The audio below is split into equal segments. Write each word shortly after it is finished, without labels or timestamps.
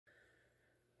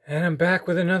And I'm back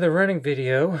with another running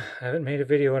video. I haven't made a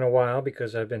video in a while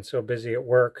because I've been so busy at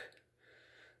work.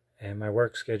 And my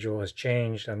work schedule has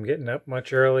changed. I'm getting up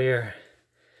much earlier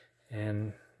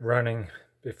and running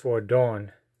before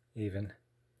dawn even.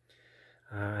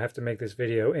 I have to make this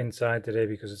video inside today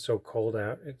because it's so cold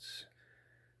out. It's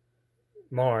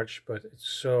March, but it's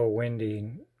so windy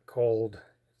and cold.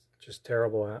 It's just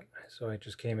terrible out. So I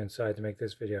just came inside to make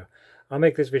this video. I'll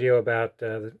make this video about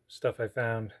the stuff I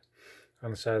found on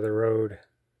the side of the road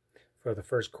for the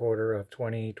first quarter of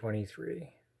 2023.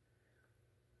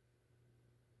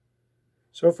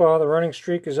 So far, the running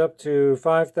streak is up to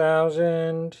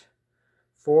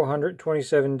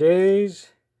 5,427 days.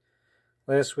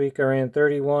 Last week I ran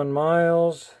 31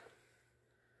 miles.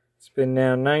 It's been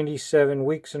now 97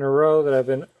 weeks in a row that I've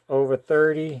been over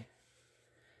 30.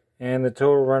 And the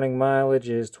total running mileage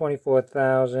is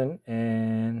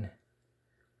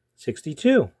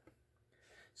 24,062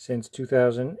 since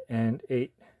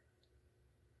 2008.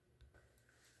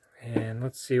 And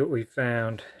let's see what we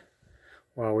found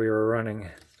while we were running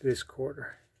this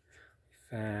quarter. We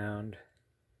found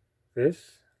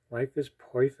this Life is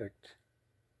Perfect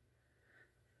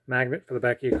magnet for the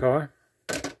back of your car.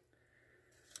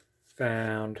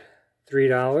 Found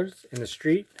 $3 in the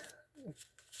street. It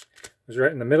was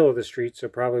right in the middle of the street, so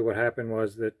probably what happened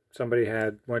was that somebody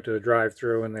went to the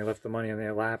drive-thru and they left the money in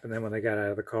their lap, and then when they got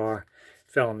out of the car,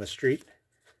 it fell in the street.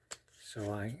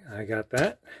 So I got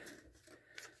that.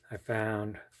 I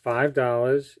found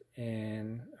 $5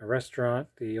 in a restaurant,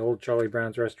 the old Charlie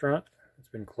Brown's restaurant. It's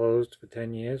been closed for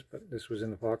 10 years, but this was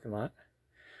in the parking lot.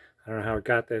 I don't know how it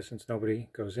got there since nobody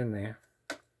goes in there.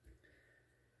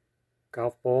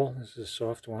 Golf ball, this is a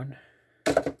soft one.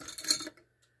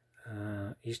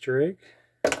 Easter egg.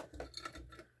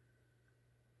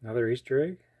 Another Easter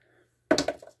egg.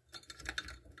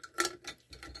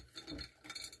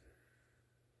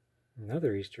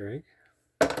 Another Easter egg.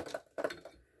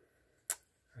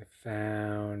 I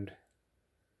found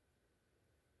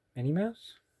Minnie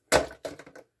Mouse.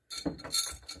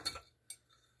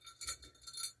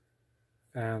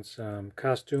 Found some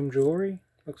costume jewelry,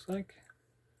 looks like.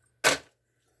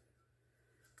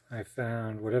 I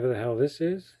found whatever the hell this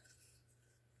is.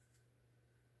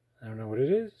 I don't know what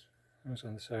it is. It was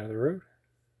on the side of the road.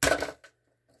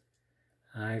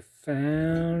 I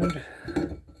found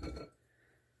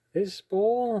this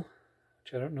ball,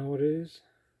 which I don't know what it is.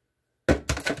 I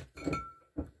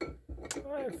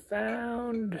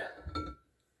found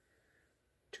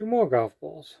 2 more golf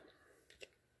balls.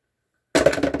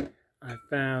 I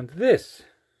found this.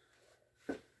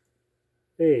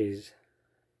 These.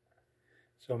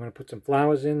 So I'm going to put some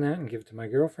flowers in that and give it to my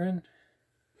girlfriend.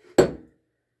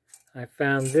 I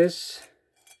found this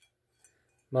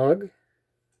mug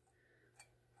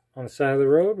on the side of the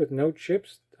road with no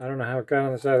chips. I don't know how it got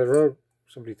on the side of the road.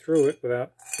 Somebody threw it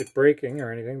without it breaking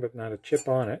or anything, but not a chip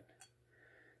on it.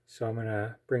 So I'm going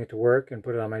to bring it to work and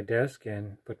put it on my desk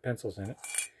and put pencils in it.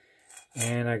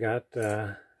 And I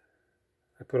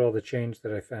put all the change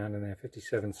that I found in there,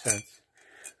 57 cents.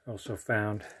 Also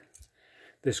found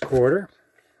this quarter.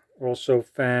 Also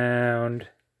found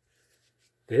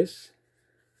this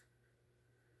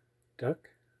duck.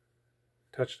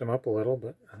 Touched them up a little,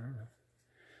 but I don't know.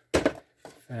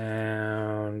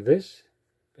 Found this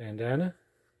bandana.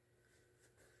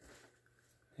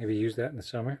 Maybe use that in the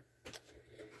summer.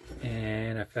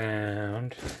 And I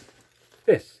found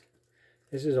this.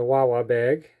 This is a Wawa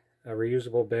bag, a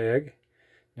reusable bag.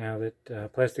 Now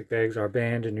that plastic bags are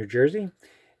banned in New Jersey.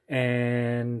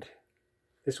 And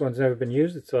this one's never been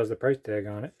used. It still has the price tag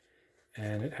on it.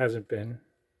 And it hasn't been.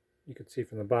 You can see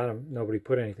from the bottom, nobody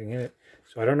put anything in it.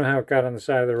 So I don't know how it got on the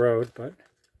side of the road, but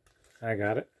I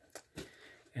got it.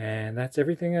 And that's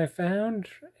everything I found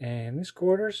in this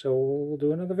quarter. So we'll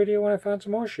do another video when I found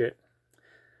some more shit.